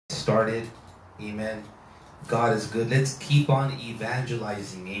started. Amen. God is good. Let's keep on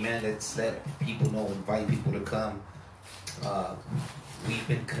evangelizing. Amen. Let's let people know, invite people to come. We've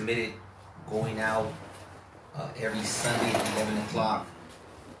been committed going out every Sunday at 11 o'clock,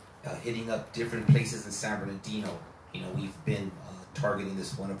 hitting up different places in San Bernardino. You know, we've been targeting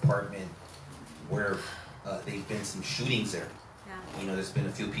this one apartment where there've been some shootings there. Yeah. You know, there's been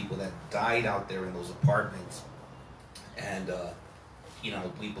a few people that died out there in those apartments. And, you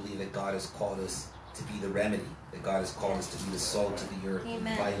know, we believe that God has called us to be the remedy, that God has called us to be the salt of the earth, the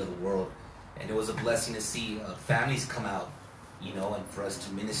light of the world. And it was a blessing to see families come out, you know, and for us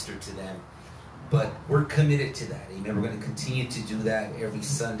to minister to them. But we're committed to that, amen. We're going to continue to do that every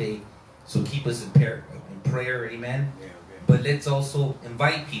Sunday. So keep us in prayer, amen. Yeah, okay. But let's also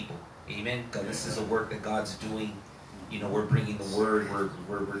invite people, amen. God, this is a work that God's doing. You know, we're bringing the word.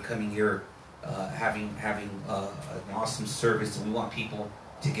 We're coming here, having an awesome service, and we want people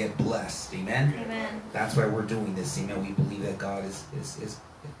to get blessed, amen. Amen. That's why we're doing this, amen. We believe that God is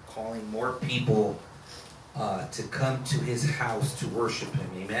calling more people to come to His house to worship Him,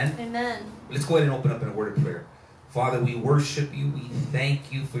 amen. Amen. Let's go ahead and open up in a word of prayer. Father, we worship You. We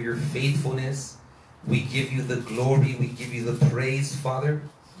thank You for Your faithfulness. We give You the glory. We give You the praise, Father.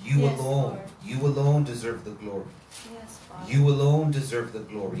 You alone, Lord. You alone deserve the glory. Yes, Father. You alone deserve the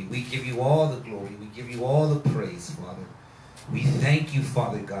glory. We give You all the glory. We give You all the praise, Father. We thank You,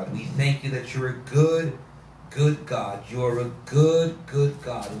 Father God. We thank You that You're a good God. You're a good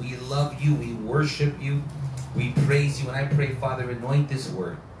God. We love You. We worship You. We praise You. And I pray, Father, anoint this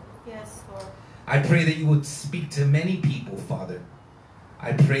word. Yes, Lord. I pray that You would speak to many people, Father.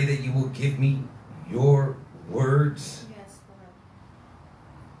 I pray that You will give me Your words, yes, Lord,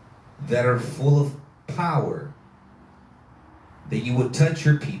 that are full of power, that You would touch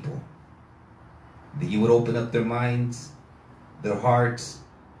Your people, that You would open up their minds, their hearts,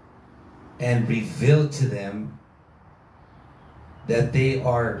 and reveal to them that they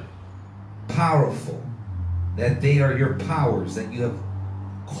are powerful, that they are Your powers, that You have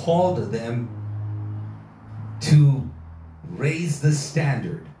called them to raise the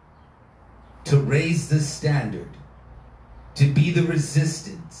standard, to be the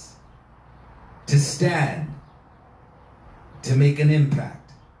resistance, to stand, to make an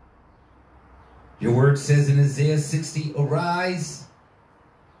impact. Your word says in Isaiah 60, arise,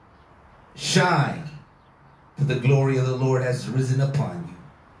 shine, for the glory of the Lord has risen upon you.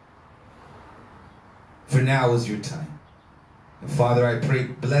 For now is your time. And Father, I pray,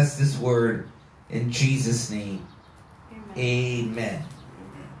 bless this word in Jesus' name. Amen.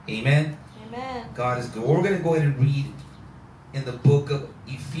 Amen. Amen. God is good. We're going to go ahead and read in the book of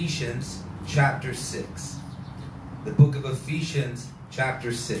Ephesians chapter 6. The book of Ephesians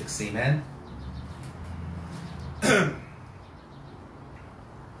chapter 6. Amen. And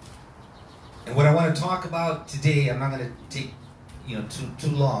what I want to talk about today, I'm not going to take,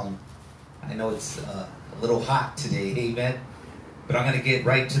 too long. I know it's a little hot today, amen. But I'm going to get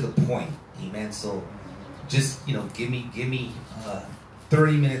right to the point, amen. So just, give me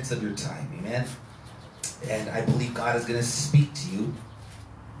 30 minutes of your time, amen. And I believe God is going to speak to you.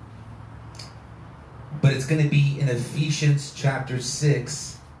 But it's going to be in Ephesians chapter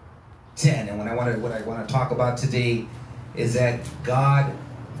 6, 10. And what I want to talk about today is that God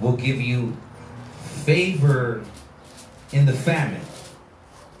will give you favor in the famine.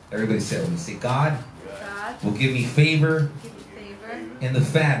 Everybody say it when you say God will give me favor in the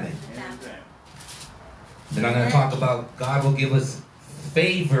famine. Then I'm going to talk about God will give us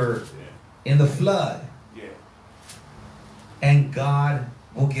favor in the flood. And God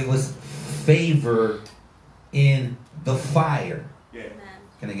will give us favor in the fire.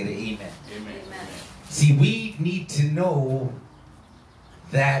 Can I get an amen? Amen. See, we need to know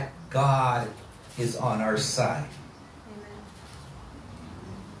that God is on our side. Amen.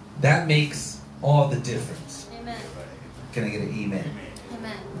 That makes all the difference. Amen. Can I get an amen?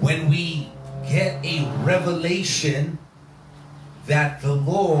 Amen. When we get a revelation that the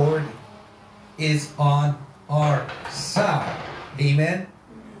Lord is on our side. Amen?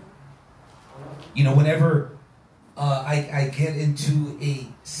 Whenever I get into a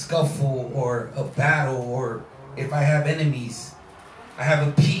scuffle or a battle, or if I have enemies, I have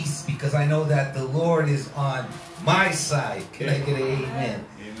a peace because I know that the Lord is on my side. Can I get an amen?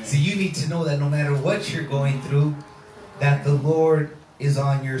 Amen? So you need to know that no matter what you're going through, that the Lord is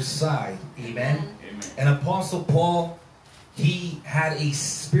on your side. Amen? Amen. And Apostle Paul, he had a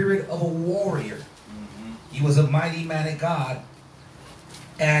spirit of a warrior. He was a mighty man of God.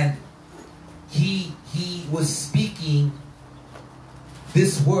 And he was speaking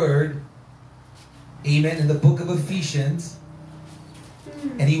this word, amen, in the book of Ephesians.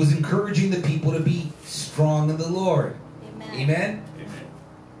 And he was encouraging the people to be strong in the Lord. Amen. Amen? Amen.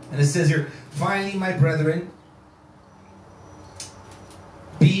 And it says here, finally, my brethren,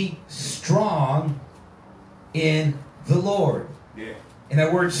 be strong in the Lord. Yeah. And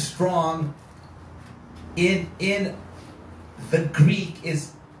that word strong in the Greek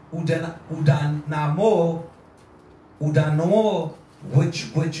is udanomo, which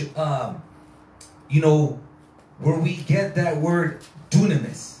where we get that word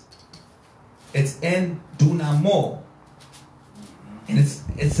dunamis. It's en dunamo. And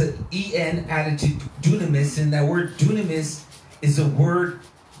it's a en added to dunamis, and that word dunamis is a word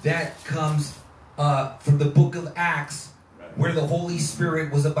that comes from the book of Acts, Right. where the Holy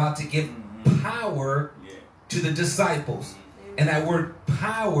Spirit was about to give power Yeah. to the disciples. And that word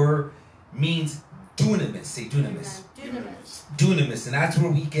power means dunamis. Say dunamis. Dunamis. Dunamis. And that's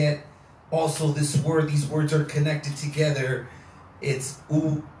where we get also this word. These words are connected together. It's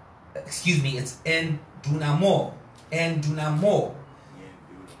it's en dunamo. En dunamo.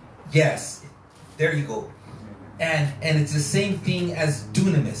 Yes. There you go. And it's the same thing as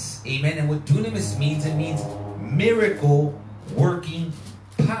dunamis. Amen. And what dunamis means, it means miracle working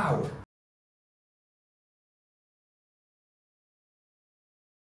power.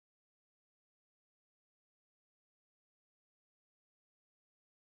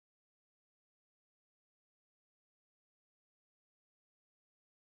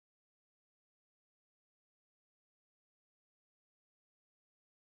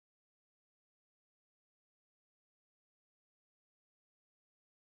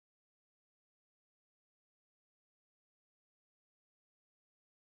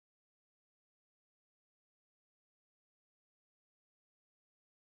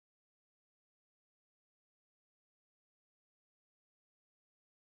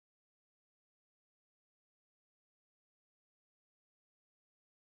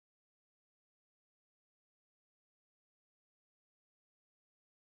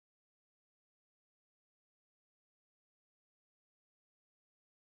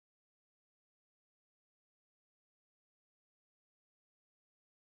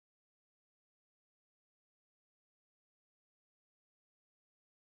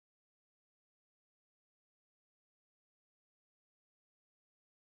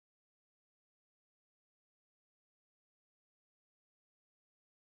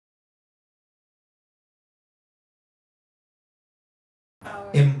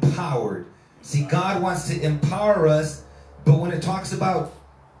 Power. Empowered. See, God wants to empower us, but when it talks about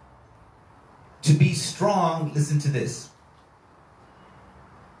to be strong, listen to this.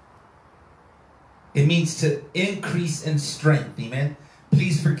 It means to increase in strength. Amen.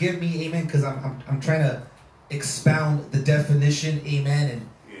 Please forgive me, amen, because I'm trying to expound the definition, amen, and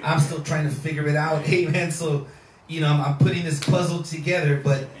I'm still trying to figure it out, amen. So, I'm putting this puzzle together,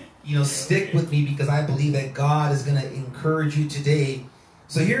 but stick with me because I believe that God is going to encourage you today.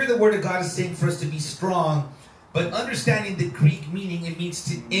 So here the word of God is saying for us to be strong, but understanding the Greek meaning, it means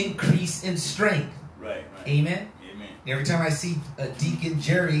to increase in strength. Right. Amen. Amen. Every time I see Deacon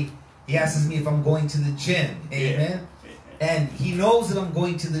Jerry, he asks me if I'm going to the gym. Amen. And he knows that I'm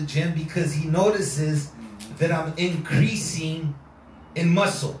going to the gym because he notices that I'm increasing in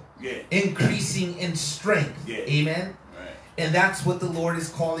muscle, increasing in strength. Amen. Right. And that's what the Lord is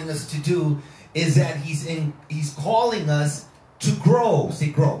calling us to do, is that he's calling us to grow. Say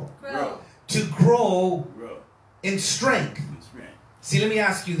grow. Grow. To grow Grow. in strength. That's right. See, let me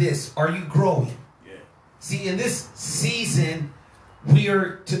ask you this. Are you growing? Yeah. See, in this season, we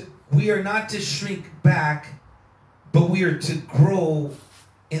are not to shrink back, but we are to grow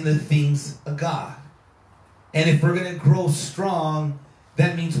in the things of God. And if we're going to grow strong,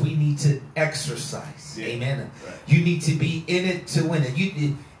 that means we need to exercise. Yeah. Amen. Right. You need to be in it to win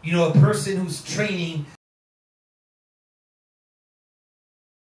it. A person who's training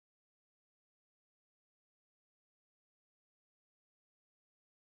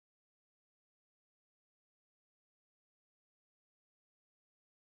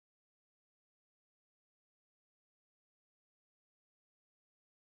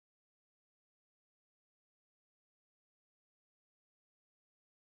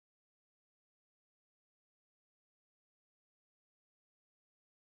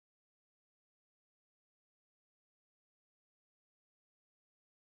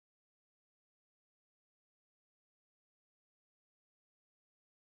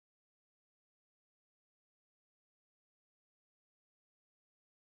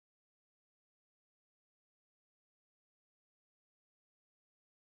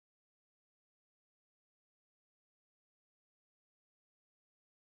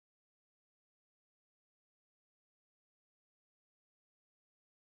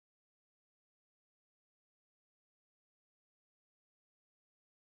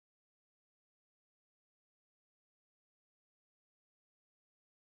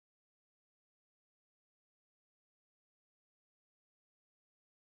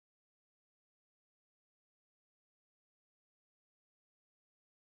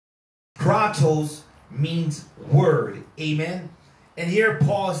Kratos means word. Amen. And here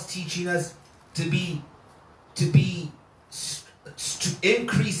Paul is teaching us to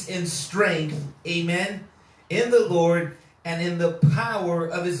increase in strength. Amen. In the Lord and in the power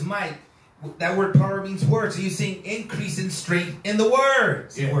of his might. That word power means word. So you're saying increase in strength in the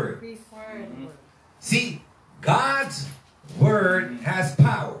word. Say word. Mm-hmm. See, God's word has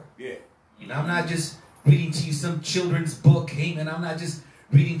power. Yeah. You know, I'm not just reading to you some children's book, amen. I'm not just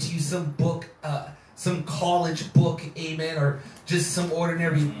reading to you some book, some college book, amen, or just some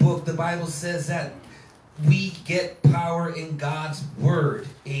ordinary book. The Bible says that we get power in God's word,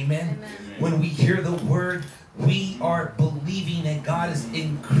 amen. When we hear the word, we are believing that God is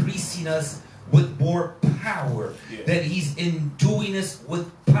increasing us with more power, that he's enduing us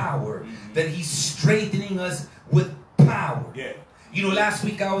with power, that he's strengthening us with power. Yeah. You know, last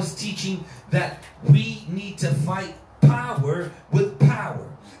week I was teaching that we need to fight power with power.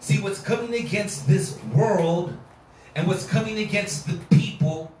 See, what's coming against this world and what's coming against the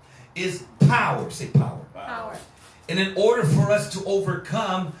people is power. Say power. Power. And in order for us to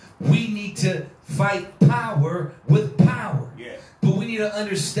overcome, we need to fight power with power. Yeah. But we need to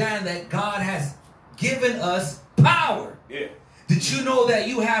understand that God has given us power. Yeah. Did you know that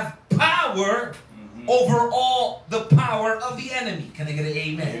you have power over all the power of the enemy? Can I get an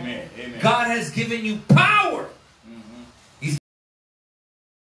amen? Amen. Amen. God has given you power. He's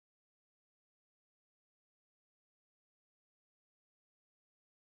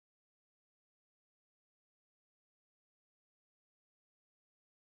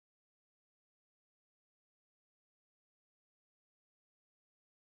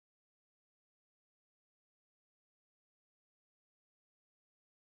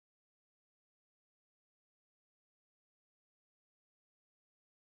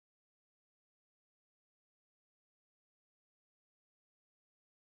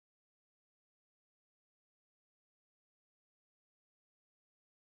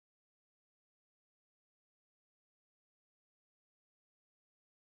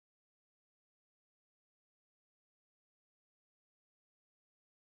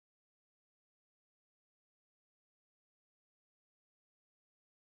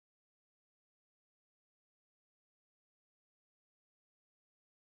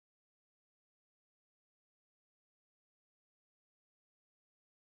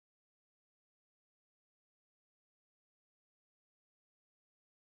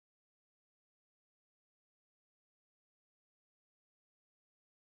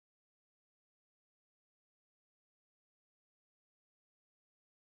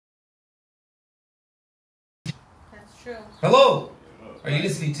That's true. hello. Are you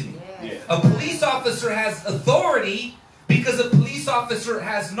listening to me? Yeah. A police officer has authority because a police officer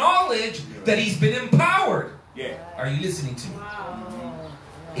has knowledge that he's been empowered. Yeah. Are you listening to me? Wow.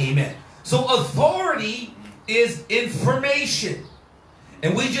 Amen. So authority is information.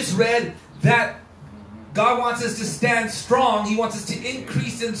 And we just read that God wants us to stand strong. He wants us to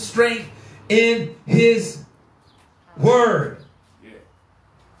increase in strength in his word. Yeah.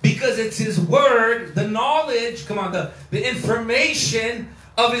 Because it's his word, the knowledge, come on, the information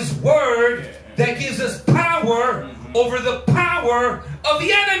of his word that gives us power over the power of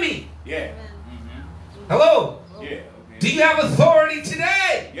the enemy. Yeah. Hello? Yeah. Okay. Do you have authority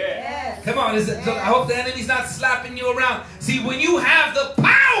today? Yeah. Yes. Come on, I hope the enemy's not slapping you around. See, when you have the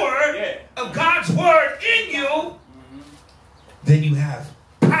power of God's word in you, then you have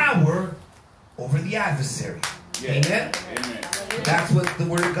power over the adversary. Yeah. Amen? Amen. That's what the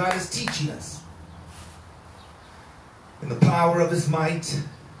word of God is teaching us. In the power of his might,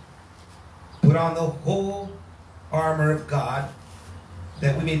 put on the whole armor of God,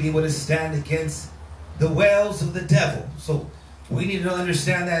 that we may be able to stand against the wiles of the devil. So we need to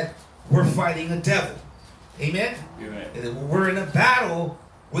understand that we're fighting a devil. Amen? Amen. We're in a battle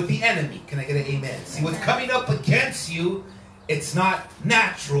with the enemy. Can I get an amen? See, what's coming up against you, it's not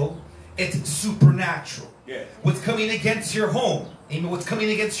natural, it's supernatural. Yeah. What's coming against your home, amen, what's coming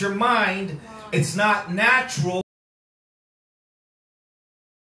against your mind, it's not natural.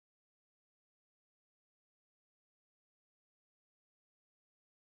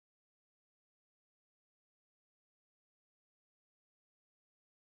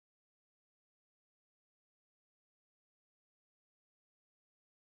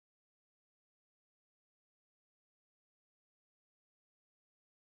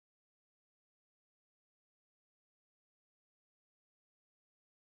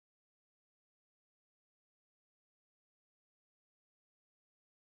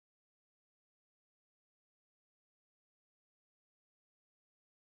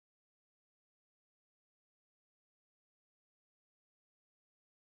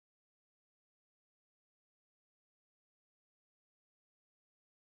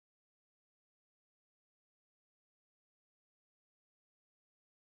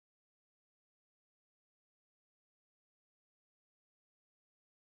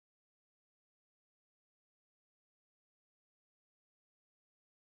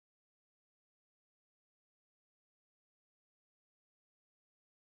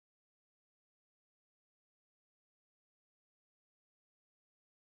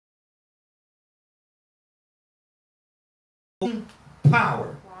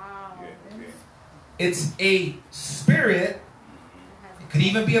 power. Wow. It's a spirit. It could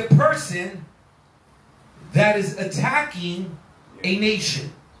even be a person that is attacking a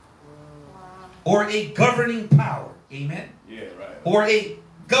nation or a governing power. Amen. Yeah, right. Or a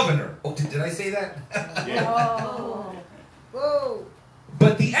governor. Oh, did I say that? Yeah. Oh. Whoa.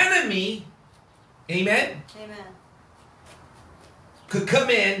 But the enemy, amen, Amen. could come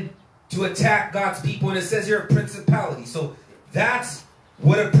in to attack God's people. And it says here a principality. So that's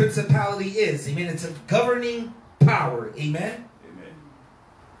what a principality is. Amen. It's a governing power. Amen. Amen.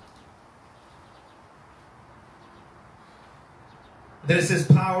 Then it says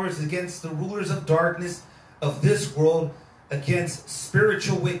powers against the rulers of darkness of this world, against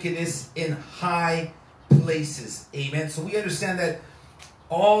spiritual wickedness in high places. Amen. So we understand that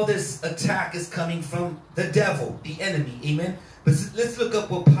all this attack is coming from the devil, the enemy. Amen. But let's look up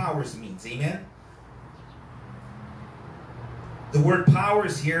what powers means. Amen. The word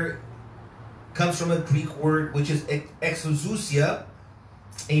powers here comes from a Greek word which is exousia.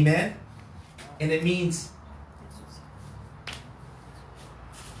 Amen. And it means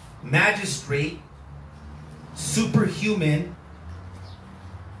magistrate, superhuman,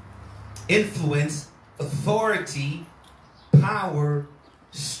 influence, authority, power,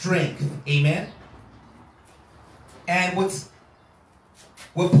 strength. Amen. And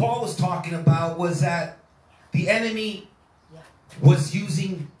what Paul was talking about was that the enemy was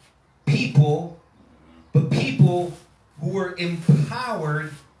using people, but people who were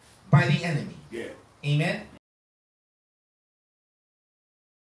empowered by the enemy. Yeah. Amen.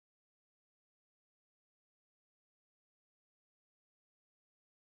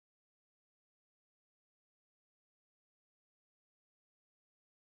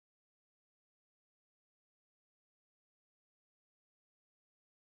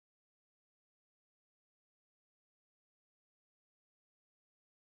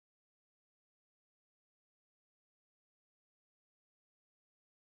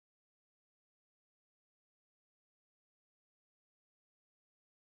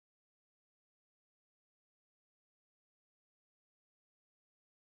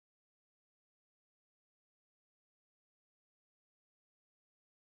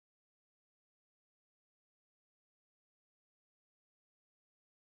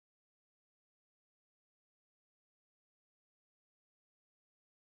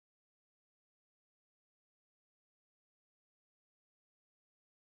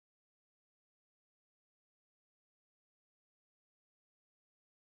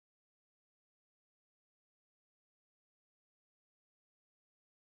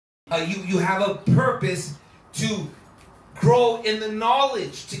 You have a purpose to grow in the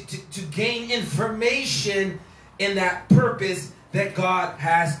knowledge, to gain information in that purpose that God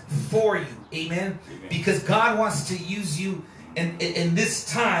has for you. Amen. Amen. Because God wants to use you in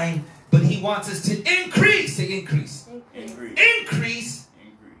this time, but He wants us to increase. Say increase. Increase. Increase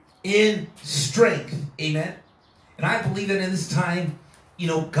in strength. Amen. And I believe that in this time,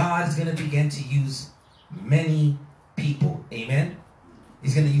 God is going to begin to use many people. Amen.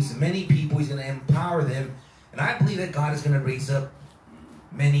 He's going to use many people. He's going to empower them. And I believe that God is going to raise up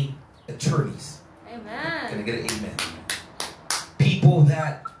many attorneys. Amen. Going to get an amen. People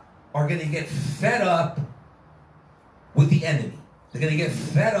that are going to get fed up with the enemy. They're going to get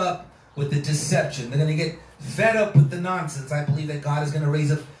fed up with the deception. They're going to get fed up with the nonsense. I believe that God is going to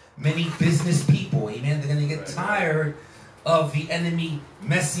raise up many business people. Amen. They're going to get tired of the enemy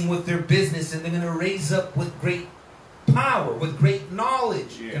messing with their business. And they're going to raise up with great power, with great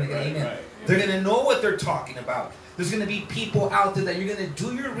knowledge. Yeah, Gonna get right, amen. right. They're going to know what they're talking about. There's going to be people out there that you're going to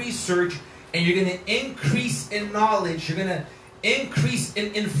do your research and you're going to increase in knowledge. You're going to increase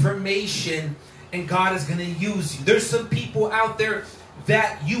in information, and God is going to use you. There's some people out there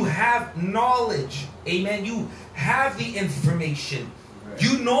that you have knowledge. Amen. You have the information. Right.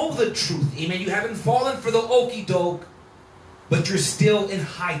 You know the truth. Amen. You haven't fallen for the okie doke, but you're still in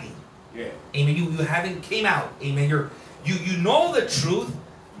hiding. Yeah. Amen. You haven't came out. Amen. You know the truth,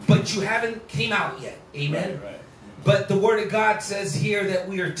 but you haven't came out yet. Amen. Right. But the Word of God says here that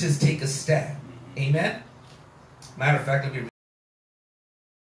we are to take a stand. Amen. Matter of fact, let me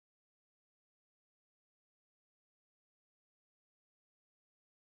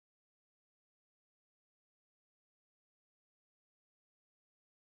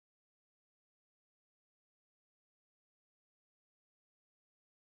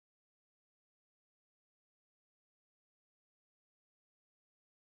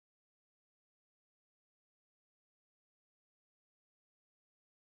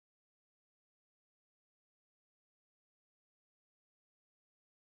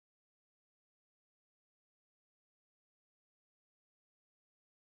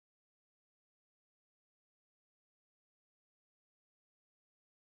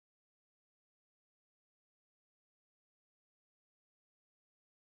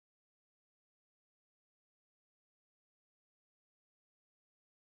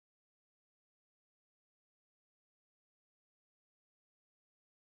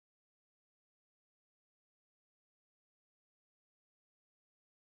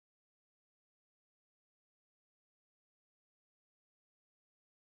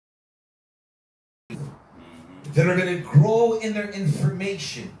that are going to grow in their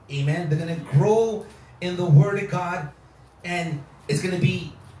information. Amen. They're going to grow in the Word of God. And it's going to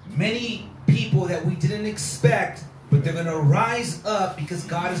be many people that we didn't expect, but they're going to rise up because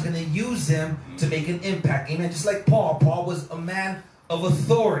God is going to use them to make an impact. Amen. Just like Paul. Paul was a man of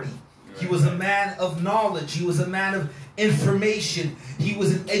authority. He was a man of knowledge. He was a man of information. He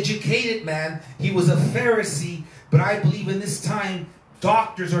was an educated man. He was a Pharisee. But I believe in this time,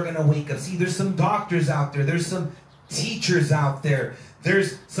 doctors are going to wake up. See, there's some doctors out there. There's some teachers out there.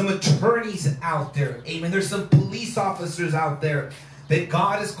 There's some attorneys out there. Amen. There's some police officers out there that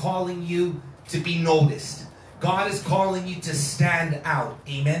God is calling you to be noticed. God is calling you to stand out.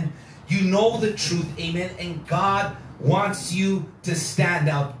 Amen. You know the truth. Amen. And God wants you to stand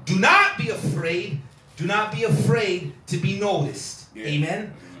out. Do not be afraid. Do not be afraid to be noticed. Yeah.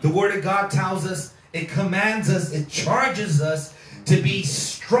 Amen. The Word of God tells us, it commands us, it charges us to be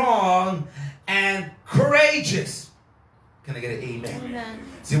strong and courageous. Can I get an amen? Amen.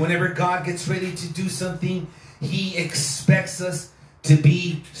 See, whenever God gets ready to do something, He expects us to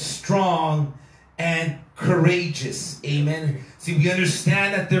be strong and courageous. Amen. See, we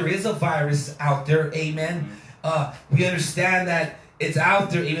understand that there is a virus out there. Amen. We understand that it's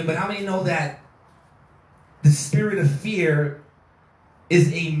out there. Amen. But how many know that the spirit of fear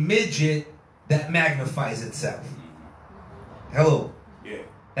is a midget that magnifies itself? Hello. Yeah.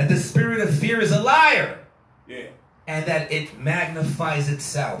 That the spirit of fear is a liar. Yeah. And that it magnifies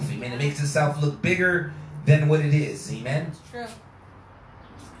itself. Amen. It makes itself look bigger than what it is. Amen. That's true.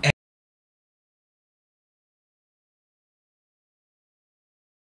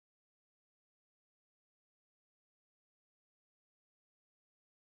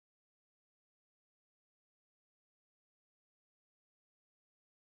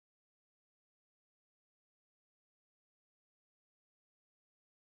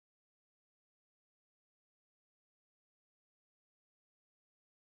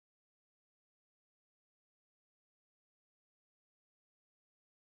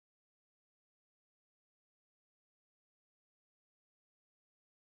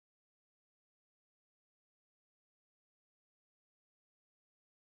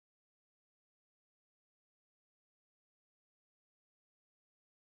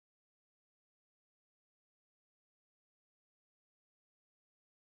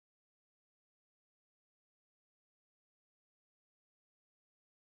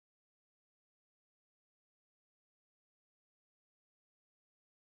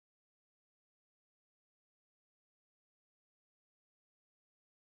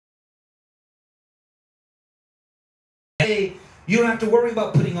 You don't have to worry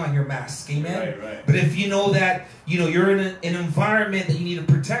about putting on your mask. Amen. Right. But if you know that you're in an environment that you need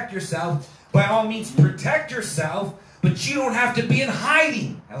to protect yourself, by all means protect yourself, but you don't have to be in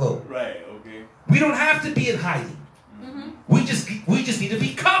hiding. Hello. Right. Okay. We don't have to be in hiding. Mm-hmm. We just need to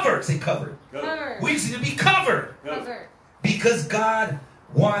be covered. Say covered. Covered. We just need to be covered. Covered. Because God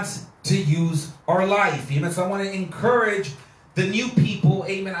wants to use our life. Amen. So I want to encourage the new people.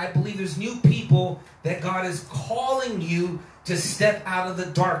 Amen. I believe there's new people that God is calling you to step out of the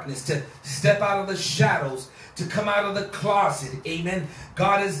darkness, to step out of the shadows, to come out of the closet. Amen.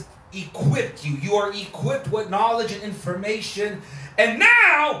 God has equipped you. You are equipped with knowledge and information. And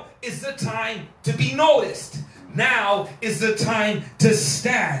now is the time to be noticed. Now is the time to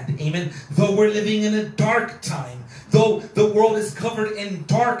stand. Amen. Though we're living in a dark time, though the world is covered in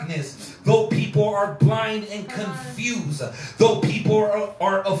darkness, though people are blind and confused, though people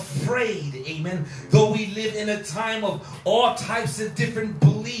are afraid, amen, though we live in a time of all types of different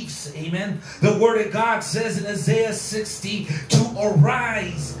beliefs, amen, the Word of God says in Isaiah 60 to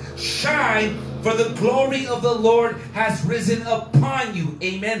arise, shine, for the glory of the Lord has risen upon you,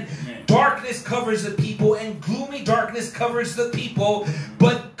 amen. Darkness covers the people and gloomy darkness covers the people,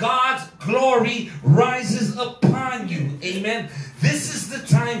 but God's glory rises upon you. Amen. This is the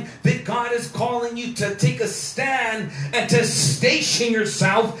time that God is calling you to take a stand and to station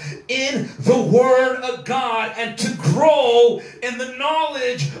yourself in the Word of God and to grow in the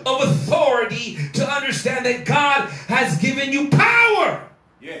knowledge of authority, to understand that God has given you power.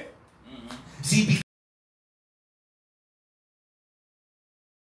 Yeah. Mm-hmm. See,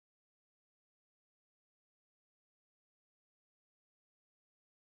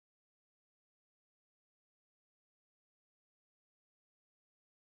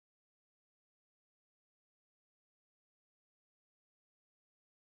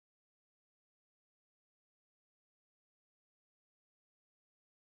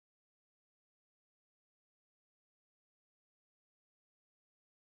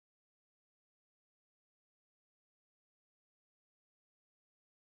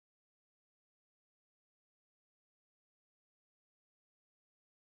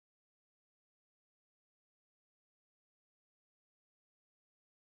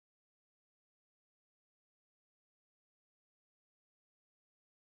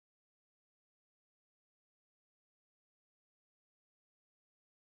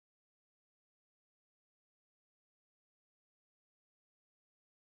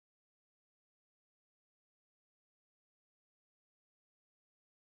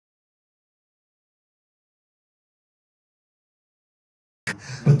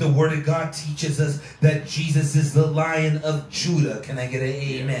 But the Word of God teaches us that Jesus is the Lion of Judah. Can I get an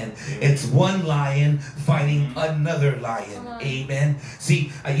amen? It's one lion fighting another lion. Amen.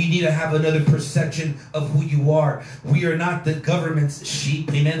 See, you need to have another perception of who you are. We are not the government's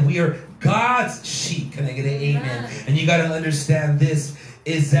sheep. Amen. We are God's sheep. Can I get an amen? And you got to understand this,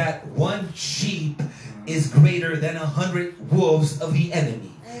 is that one sheep is greater than 100 wolves of the enemy.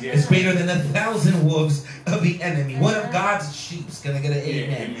 It's greater than 1,000 wolves of the enemy. One of God's sheep. Can I get an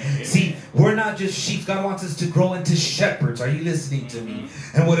amen? See, we're not just sheep. God wants us to grow into shepherds. Are you listening to me?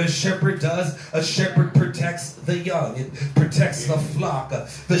 And what a shepherd does, a shepherd protects the young. It protects the flock.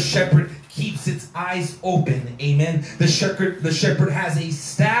 The shepherd keeps its eyes open. Amen. The shepherd has a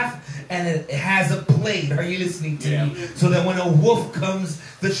staff and it has a blade. Are you listening to me? So that when a wolf comes,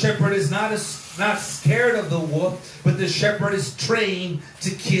 the shepherd is not scared of the wolf, but the shepherd is trained to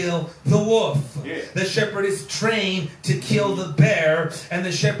kill the wolf. The shepherd is trained to kill the bear, and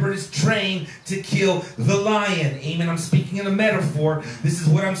the shepherd is trained to kill the lion. Amen. I'm speaking in a metaphor. This is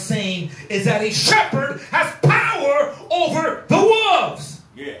what I'm saying, is that a shepherd has power over the wolves.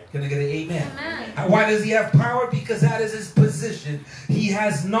 Can I get an amen? Why does he have power? Because that is his position. He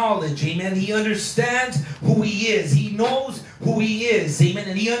has knowledge. Amen. He understands who he is. He knows who he is. Amen.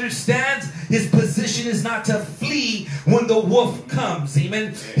 And he understands his position is not to flee when the wolf comes.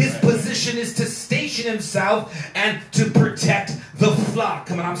 Amen. His position is to station himself and to protect the flock.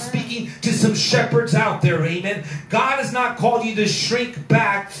 Come on, I'm speaking to some shepherds out there. Amen. God has not called you to shrink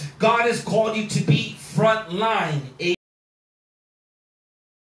back. God has called you to be front line. Amen.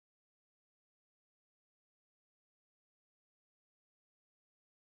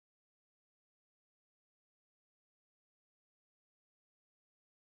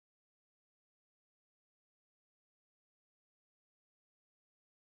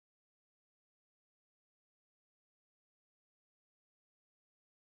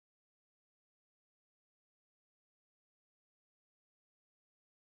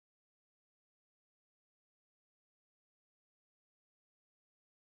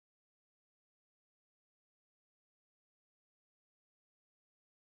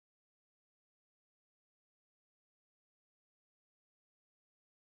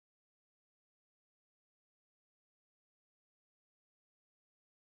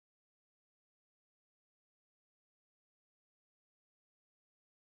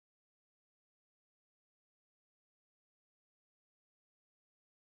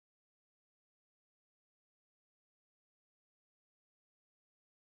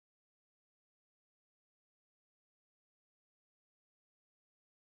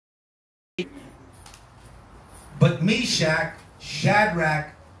 But Meshach,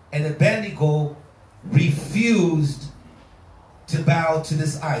 Shadrach, and Abednego refused to bow to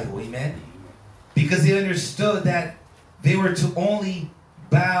this idol. Amen. Because they understood that they were to only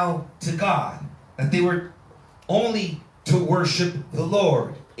bow to God. That they were only to worship the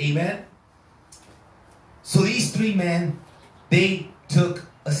Lord. Amen. So these three men, they took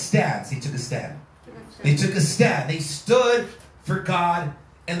a stand. They took a stand. They took a stand. They stood for God,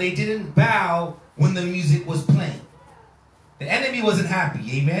 and they didn't bow when the music was playing. The enemy wasn't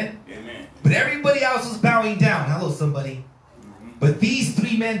happy. Amen. Amen. But everybody else was bowing down. Hello, somebody. But these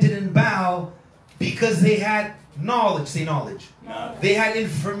three men didn't bow because they had knowledge. Say knowledge. They had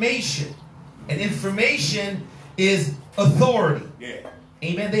information. And information is authority.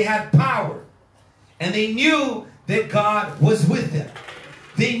 Amen. They had power. And they knew that God was with them.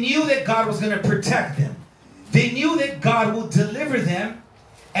 They knew that God was going to protect them. They knew that God will deliver them.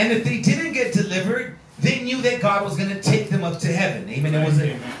 And if they didn't get delivered, they knew that God was going to take them up to heaven. Amen. It was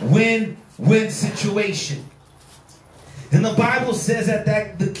a win-win situation. And the Bible says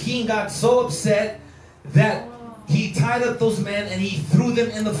that the king got so upset that he tied up those men and he threw them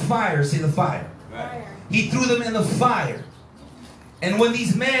in the fire. Say the fire. He threw them in the fire. And when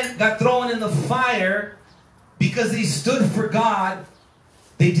these men got thrown in the fire, because they stood for God,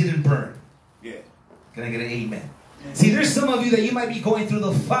 they didn't burn. Can I get an amen? See, there's some of you that you might be going through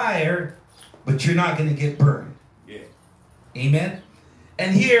the fire, but you're not going to get burned. Amen?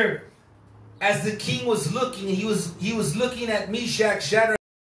 And here, as the king was looking, he was looking at Meshach, Shadrach,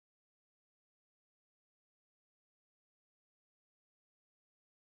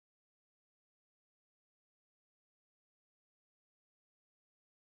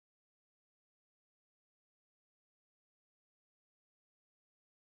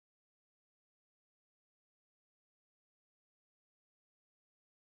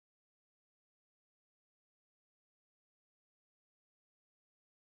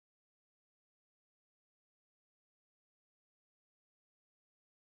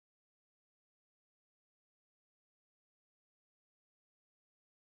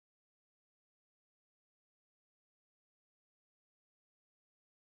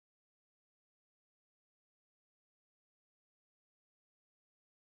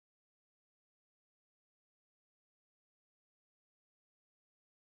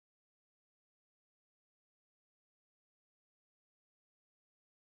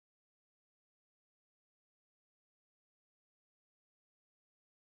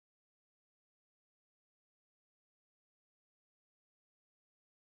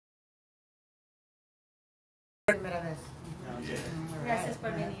 Gracias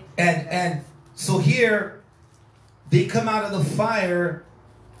por venir. And so here they come out of the fire,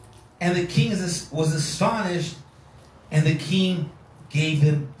 and the king was astonished, and the king gave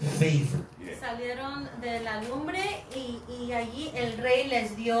them favor. Salieron de la lumbre y allí el rey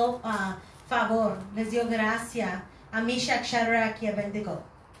les dio favor, les dio gracia a Meshach, Shadrach y Abednego.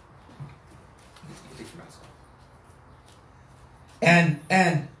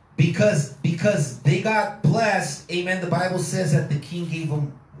 And because they got blessed, amen, the Bible says that the king gave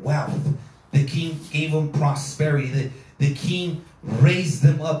them wealth. The king gave them prosperity. The king raised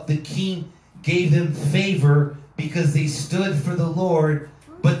them up. The king gave them favor because they stood for the Lord.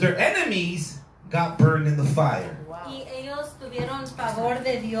 But their enemies got burned in the fire. Y ellos tuvieron favor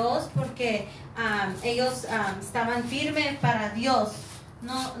de Dios porque ellos estaban firmes para Dios.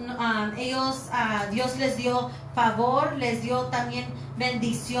 Dios les dio favor, les dio también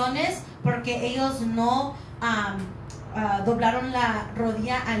bendiciones porque ellos no doblaron la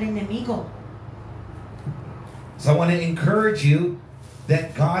rodilla al enemigo. So I want to encourage you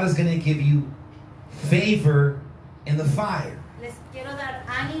that God is going to give you favor in the fire. Les quiero dar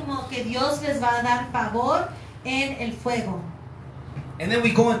ánimo que Dios les va a dar favor en el fuego. And then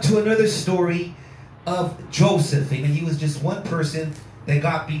we go into another story of Joseph. Amen. He was just one person that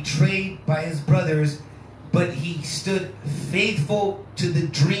got betrayed by his brothers, but he stood faithful to the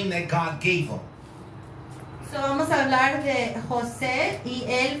dream that God gave him. So vamos a hablar de José y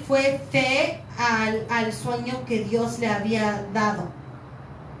él fue fe al sueño que Dios le había dado.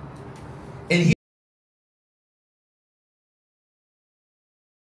 And he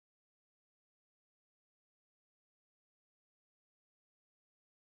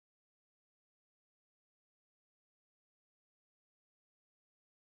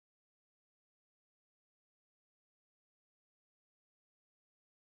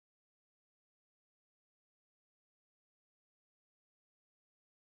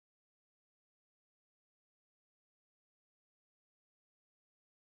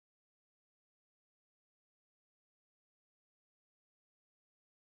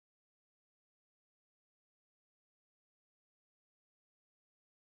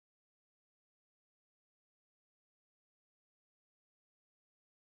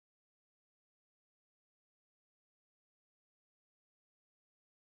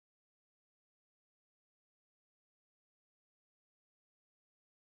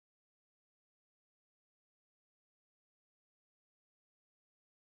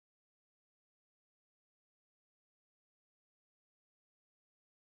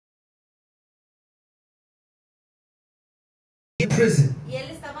in prison. Y él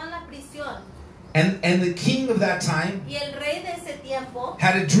estaba en la prisión. And the king of that time Y el rey de ese tiempo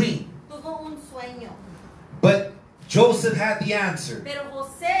had a dream. tuvo un sueño. But Joseph had the answer. Pero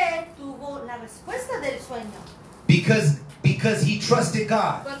José tuvo la respuesta del sueño. Because he trusted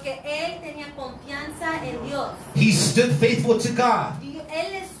God. Porque él tenía confianza en Dios. He stood faithful to God.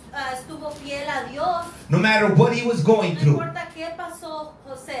 Él estuvo fiel a Dios. No matter what he was going No through. importa qué pasó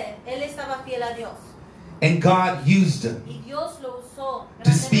José, él estaba fiel a Dios. And God used him Y Dios lo usó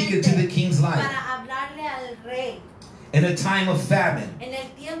to speak into the king's life para hablarle al rey. in a time of famine. En el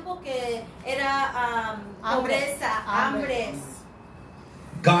tiempo que era pobreza, hambres.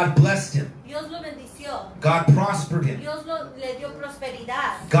 God blessed him. Dios lo bendició. God prospered him. Dios le dio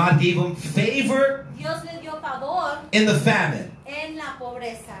prosperidad. God gave him favor Dios le dio favor in the famine. en la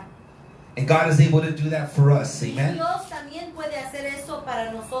pobreza. And God is able to do that for us. Y Amen. Dios también puede hacer eso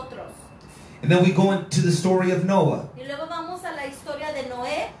para nosotros. And then we go into the story of Noah. Y luego vamos a la historia de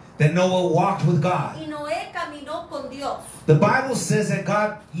Noé. That Noah walked with God. Y Noé caminó con Dios. The Bible says that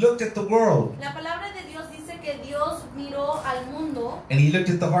God looked at the world. La palabra de Dios dice que Dios miró al mundo. And he looked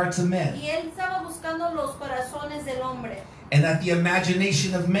at the hearts of men. Y él estaba buscando los corazones del hombre. And that the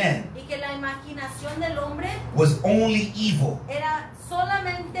imagination of men Y que la imaginación del hombre was only evil. era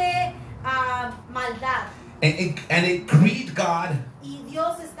solamente maldad. And it grieved God Y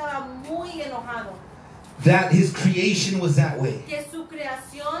Dios estaba muy enojado. that his creation was that way. Que su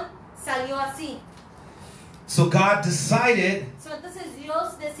creación salió así. So God decided Entonces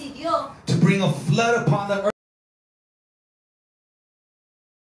Dios decidió to bring a flood upon the earth.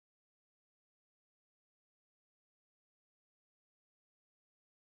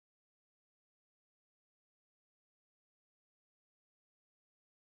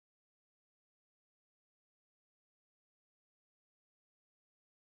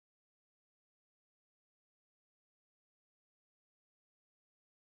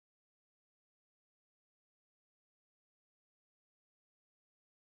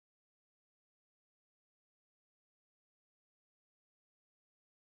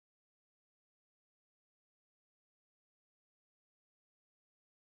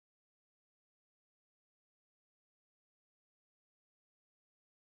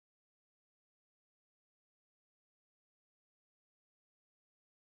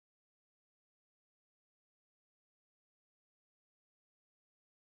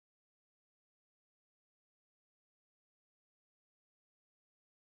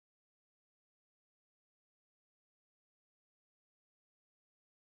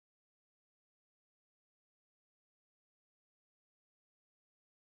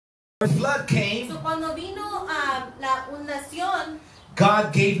 The flood came, So, cuando vino la inundación,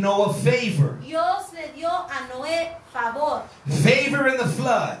 God gave Noah favor. Dios le dio a Noé favor. Favor in the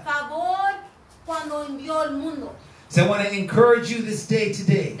flood. Favor cuando envió el mundo. So I want to encourage you this day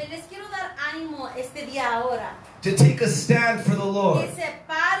today Les quiero dar ánimo este día ahora. to take a stand for the Lord. Que se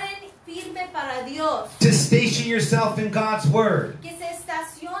paren firme para Dios. To station yourself in God's Word. Que se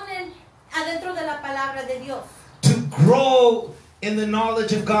estacionen adentro de la palabra de Dios. To grow in the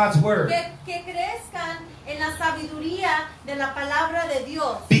knowledge of God's Word. Que crezcan en la sabiduría de la palabra de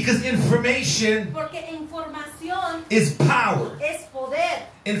Dios. Because information Porque información is power. es poder.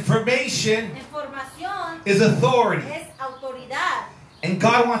 Information Información is authority. es autoridad. And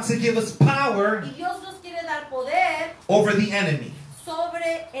God wants to give us power Y Dios nos quiere dar poder over the enemy.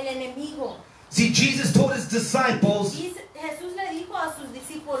 sobre el enemigo. See, Jesus told his disciples Jesús le dijo a sus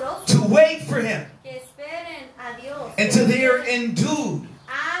discípulos to wait for him que esperen a Dios until they are endued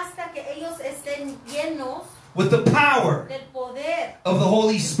hasta que ellos estén llenos with the power del poder of the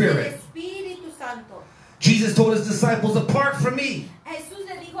Holy del Spirit. Espíritu Santo. Jesus told his disciples, apart from me, Jesús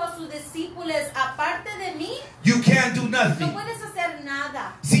le dijo a sus discípulos, aparte de mí, you can't do no nothing. puedes hacer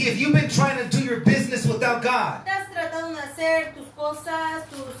nada. See, if you've been trying to do your business without God Estás tratando de hacer tus cosas,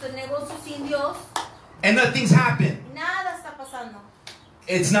 tus negocios sin Dios, and nothing's happened, y nada está pasando.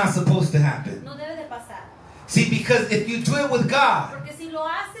 it's not supposed to happen. No debe de pasar. See, because if you do it with God, Porque si lo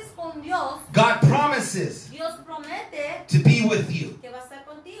haces con Dios, God promises Dios promete to be with you. que va a estar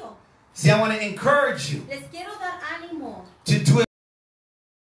contigo. See, I want to encourage you Les quiero dar ánimo to do it.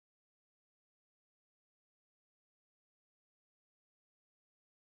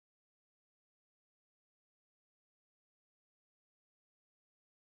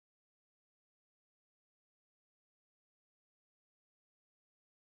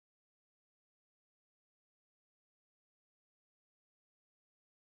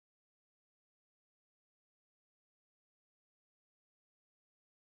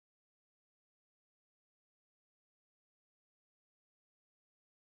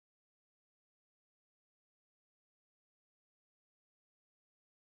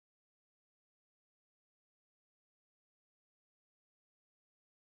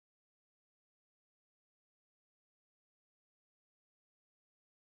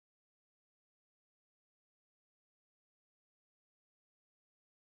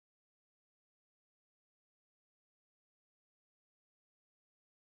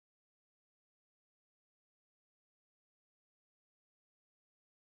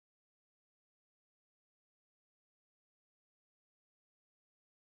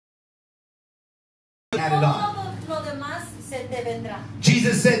 Add it on. todo lo demás se te vendrá.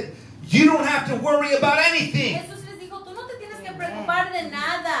 Jesus said, you don't have to worry about anything. Jesús les dijo, tú no te tienes que preocupar de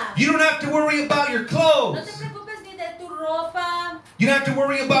nada. You don't have to worry about your No te clothes. preocupes ni de tu ropa. You don't have to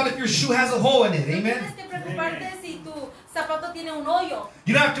worry about if your shoe has a hole in it. No Amen. tienes que preocuparte si tu zapato tiene un hoyo.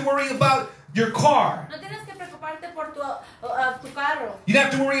 You don't have to worry about your car. No tienes que preocuparte por tu carro. You don't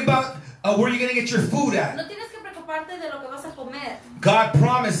have to worry about where you're going to get your food at. No tienes que preocuparte de lo que vas a comer. God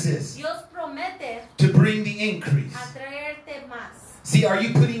promises Dios promete to bring the increase. a traerte más. See, are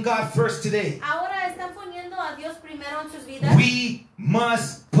you putting God first today? Ahora están poniendo a Dios primero en sus vidas. We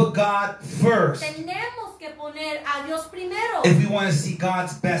must put God first Tenemos que poner a Dios primero. if we want to see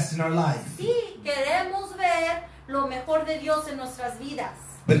God's best in our life. Si queremos ver lo mejor de Dios en nuestras vidas.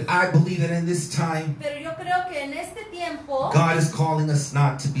 But I believe that in this time, Pero yo creo que en este tiempo God is calling us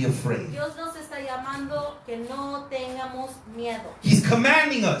not to be afraid. Dios nos está llamando que no tengamos miedo. He's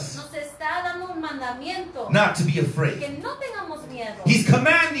commanding us Nos está dando un mandamiento not to be afraid. que no tengamos miedo. He's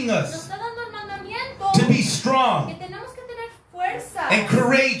commanding Nos us está dando el mandamiento to be que strong tenemos que tener fuerza and y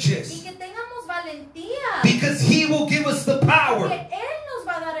courageous que tengamos valentía. because He will give us the power. Que Él nos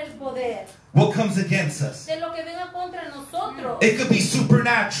va a dar el poder What comes against us? de lo que venga contra nosotros. It could be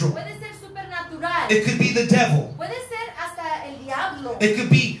supernatural. Puede ser supernatural. It could be the devil. Puede ser hasta el diablo. It could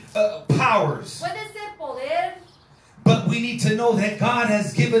be powers. Puede ser poder. But we need to know that God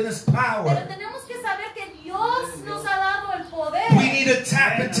has given us Pero power. tenemos que saber que Dios nos ha dado el poder. We need to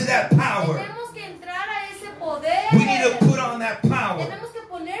tap into that power. Tenemos que entrar a ese poder. We need to put on that power. Tenemos que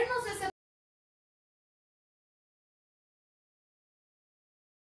ponernos ese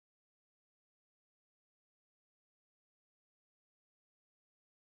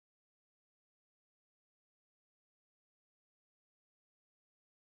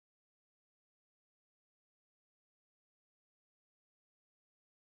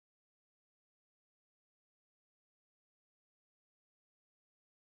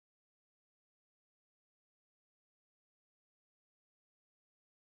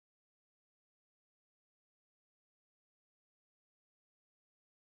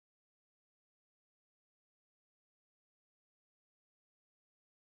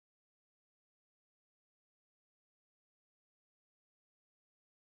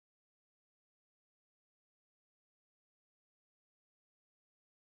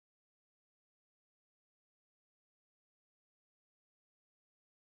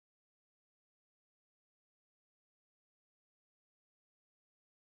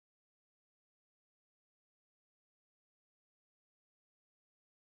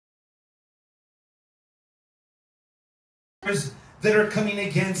that are coming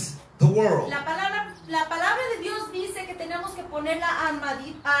against the world. La palabra de Dios dice que tenemos que poner la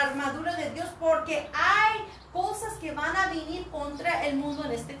armadura de Dios porque hay cosas que van a venir contra el mundo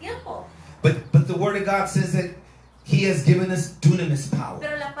en este tiempo. But the Word of God says that He has given us dunamis power,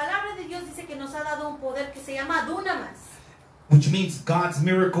 Pero la palabra de Dios dice que nos ha dado un poder que se llama dunamis, which means God's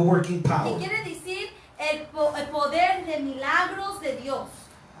miracle working que power. quiere decir el poder de milagros de Dios.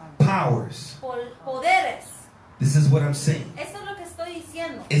 Powers. Poderes. This is what I'm saying. Esto es lo que estoy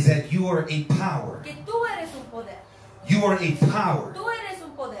diciendo. Is that you are a power. Que tú eres un poder. You are a power. Tú eres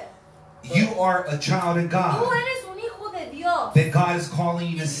un poder. You are a child of Tú God. eres un hijo de Dios. That God is calling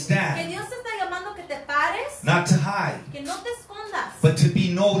you to Que stand. Dios te está llamando que te pares, Not to hide, que no te escondas, but to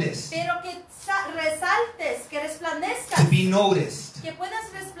be noticed. pero que resaltes, que To resplandezcas, be noticed. que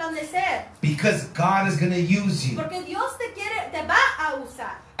puedas resplandecer, Because God is going to use you porque Dios te va a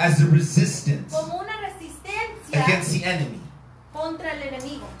usar as a resistance como una resistencia against the enemy. contra el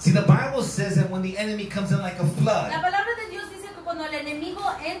enemigo. See, the Bible says that when the enemy comes in like a La flood, palabra de Dios dice que cuando el enemigo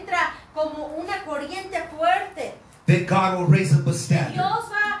entra como una corriente fuerte, that God will raise up a standard. Dios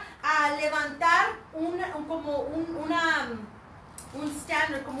va a levantar un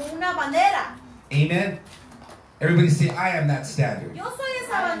standard, como una bandera. Amen. Everybody say, I am that standard. Yo soy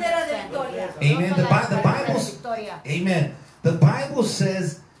esa bandera de victoria. Amen. Amen. The Bible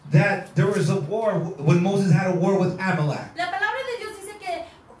says that there was a war when Moses had a war with Amalek. La palabra de Dios dice que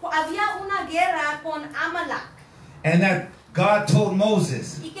había una guerra con Amalek. And that God told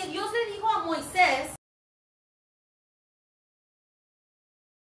Moses, Y que Dios le dijo a Moisés,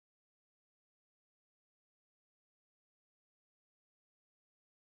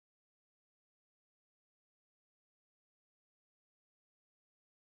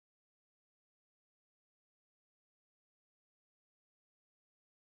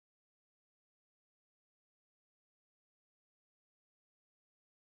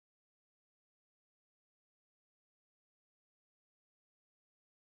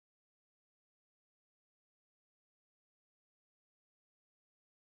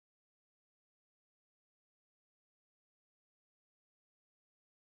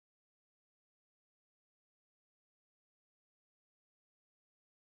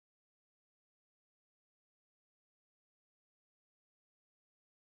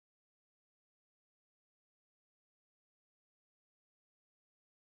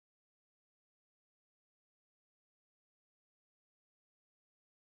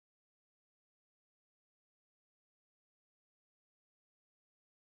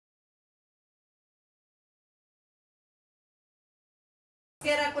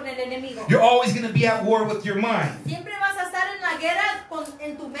 guerra con el enemigo. you're always going to be at war with your mind. Siempre vas a estar en la guerra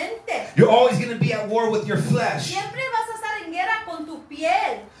en tu mente. You're always going to be at war with your flesh. Siempre vas a estar en guerra con tu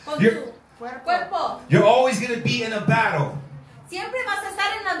piel, con You're- tu cuerpo. You're always going to be in a battle. Siempre vas a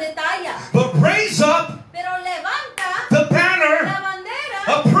estar en la batalla. But raise up Pero levanta the la banner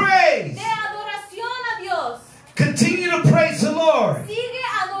bandera of praise. de adoración a Dios. Continue to praise the Lord. Sigue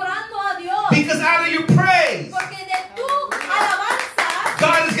adorando a Dios. Because out of your praise, Porque de tu alabanza,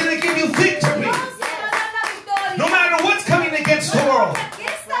 God is going to give you victory. Dios te va a dar la victoria. No matter what's coming against the world. importa qué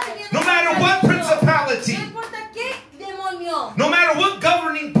está viniendo No matter contra what el mundo. principality. No importa qué demonio. No matter what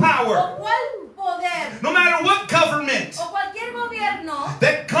governing O power. cuál poder. No matter what government. O cualquier gobierno.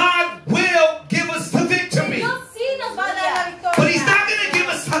 That God will give us the Que victory. Dios sí nos va a dar la victoria. But He's not going to give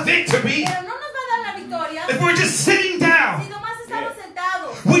us the victory Pero no nos va a dar la victoria if we're just sitting si down. nomás estamos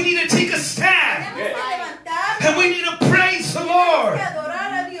sentados. We need to take a stand. Tenemos que levantarnos. And we need to praise the Tenemos Lord. que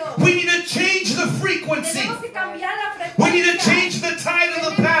adorar a Dios. We need to change the frequency. Tenemos que cambiar la frecuencia. We need to change the tide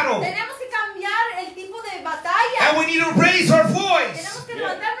of the battle. Tenemos que cambiar el tipo de batalla. And we need to raise our voice. Tenemos que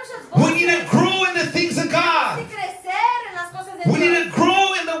levantar nuestras voces. We need to grow in the things of God. Tenemos que crecer en las cosas de We need Dios. to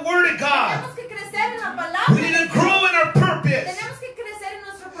grow in the Word of God. Tenemos que crecer en la palabra. We need to grow in our purpose. Tenemos que crecer en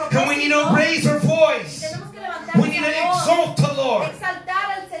nuestro propósito. And we need to raise our voice. Tenemos que levantar We need to nuestra voz. exalt the Lord. Exaltar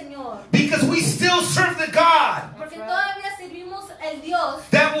al Señor. Because we still serve the God Porque todavía servimos el Dios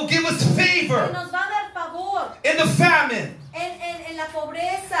that will give us que favor nos va a dar favor in the famine. en la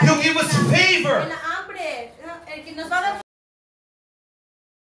pobreza. He'll give us favor En la hambre. El que nos va a dar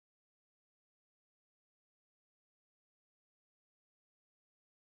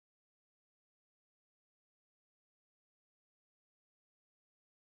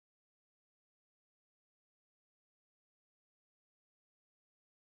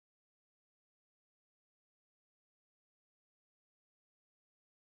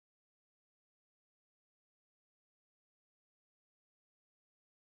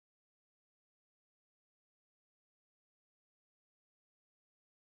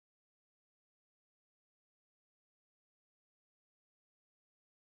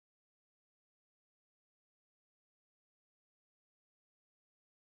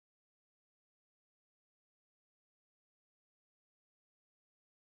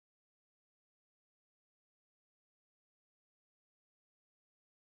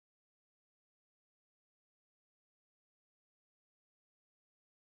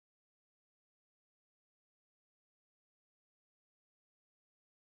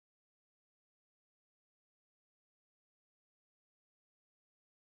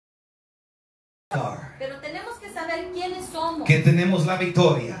Pero tenemos que saber quiénes somos. que tenemos la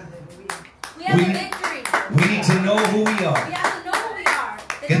victoria. We have we- a victory. We need to know who we We are. have to know who we are.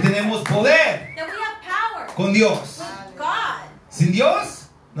 Que tenemos poder That we have power. con Dios. With God. Sin Dios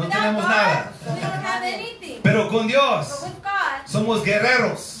no Without tenemos God, nada. we don't have anything. Pero con But Dios with God, somos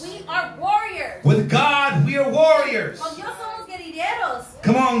guerreros. we are warriors. With God we are warriors. Con Dios somos guerrilleros.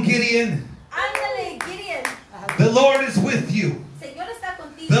 Come on, Gideon. Ándale, Gideon. The Lord is with you. Señor está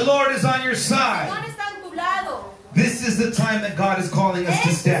contigo. The Lord is on your Señor side. está a tu lado. This is the time that God is calling us to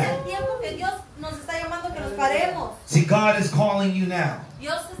Este es stand. el tiempo que Dios nos está llamando que nos paremos. See, God is calling you now.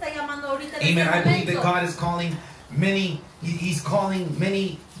 Dios te está llamando ahorita en Amen. este I believe that momento. God is calling He's calling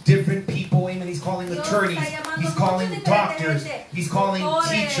many different people. Amen. He's calling Dios attorneys. está llamando He's mucha calling diferente doctors. gente. He's calling Doctores,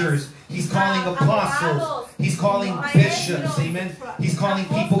 teachers. He's calling apostles. abogados, He's calling maestros, bishops. Amen. He's calling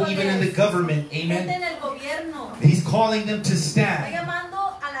people even in the government. Gente Amen. en el gobierno. He's calling them to Está stand, llamando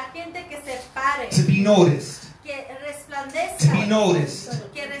a la gente que se pare, to be noticed, que resplandezca, to be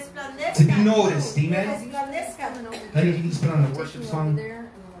noticed, que resplandezca, to be noticed. que Amen. resplandezca. Honey, can you just put on a worship song?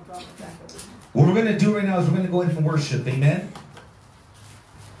 What we're going to do right now is we're going to go ahead and worship. Amen.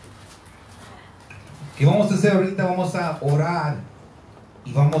 ¿Qué vamos a hacer ahorita? Vamos a orar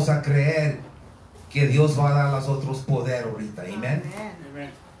y vamos a creer que Dios va a dar a los otros poder ahorita. Amen.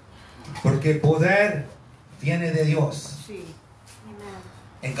 Porque poder viene de Dios.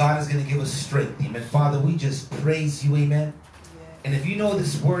 And God is going to give us strength. Amen. Father, we just praise you. Amen. And if you know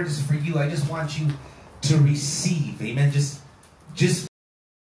this word is for you, I just want you to receive. Amen. Just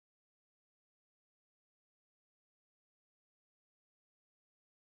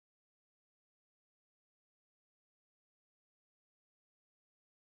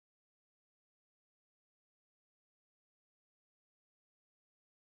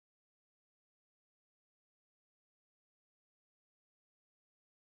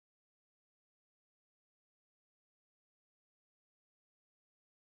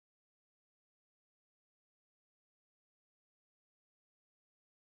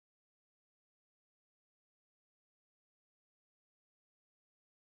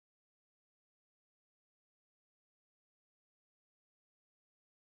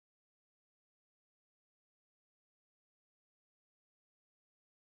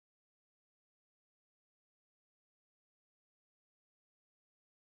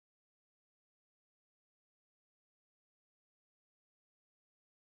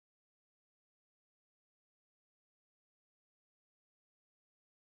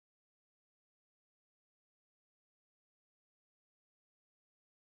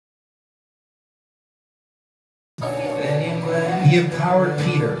He empowered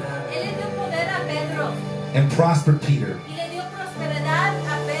Peter Él le dio poder a Pedro and prospered Peter y le dio prosperidad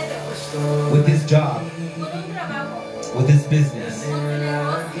a Pedro with his job, con un trabajo, with his business. con su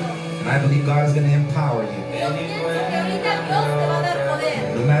negocio. And I believe God is going to empower you. Yo pienso que ahorita Dios te va a dar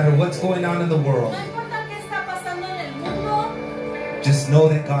poder. No matter what's going on in the world, No importa qué está pasando en el mundo, just know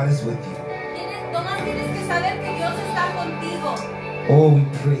that God is with you. nomás tienes que saber que Dios está contigo. Oh, we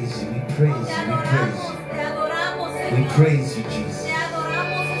praise you, we praise Te you, we praise you. adoramos, We Señor. praise you, Jesus. Te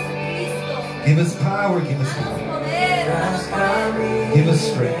adoramos, Jesucristo. Give us power, give us Danos power, poder, danos poder, give us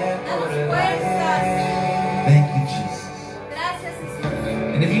strength. danos fuerzas. Thank you, Jesus. Gracias, Jesús.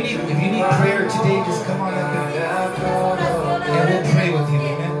 And if you need prayer today, just come on up and And we'll pray with you,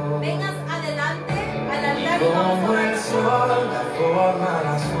 amen. Vengas adelante al altar y vamos a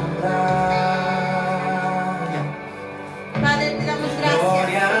Padre, te damos gracias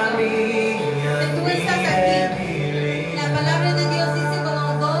que tú estás aquí. La palabra de Dios dice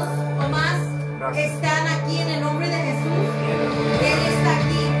cuando dos o más están aquí en el nombre de Jesús, que Él está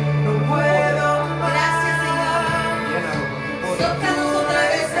aquí. Gracias, Señor. Tócanos otra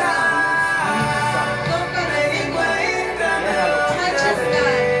vez, Señor. Tócanos, Señor. Touch us,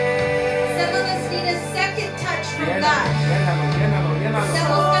 God. Some of us need a second touch from God. Estamos cansados.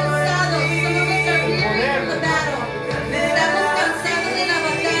 Some of us are weary from the battle. Estamos cansados de la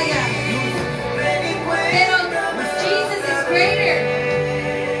batalla. Pero Jesus is greater.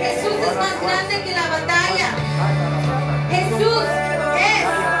 Jesús es más grande que la batalla. Jesús es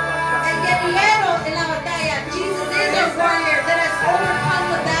el guerrero en la batalla. Jesus is a warrior that has overcome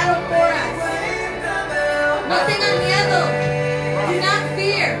the battle for us. No tengan miedo. Do not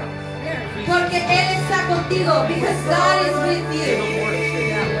fear. Porque Él está contigo. Because God is with you.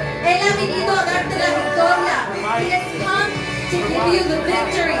 Él ha venido a darte la victoria. He has come to give you the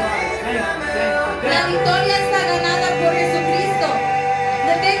victory. La victoria está ganada por Jesucristo.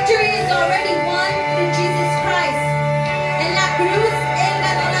 The victory is already won through Jesus Christ. En la cruz Él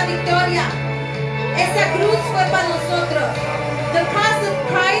ganó la victoria. Esa cruz fue para nosotros. The cross of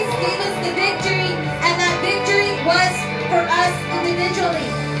Christ gave us the victory, and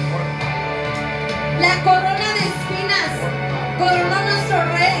La corona de espinas coronó nuestro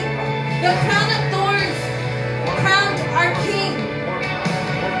rey. The crown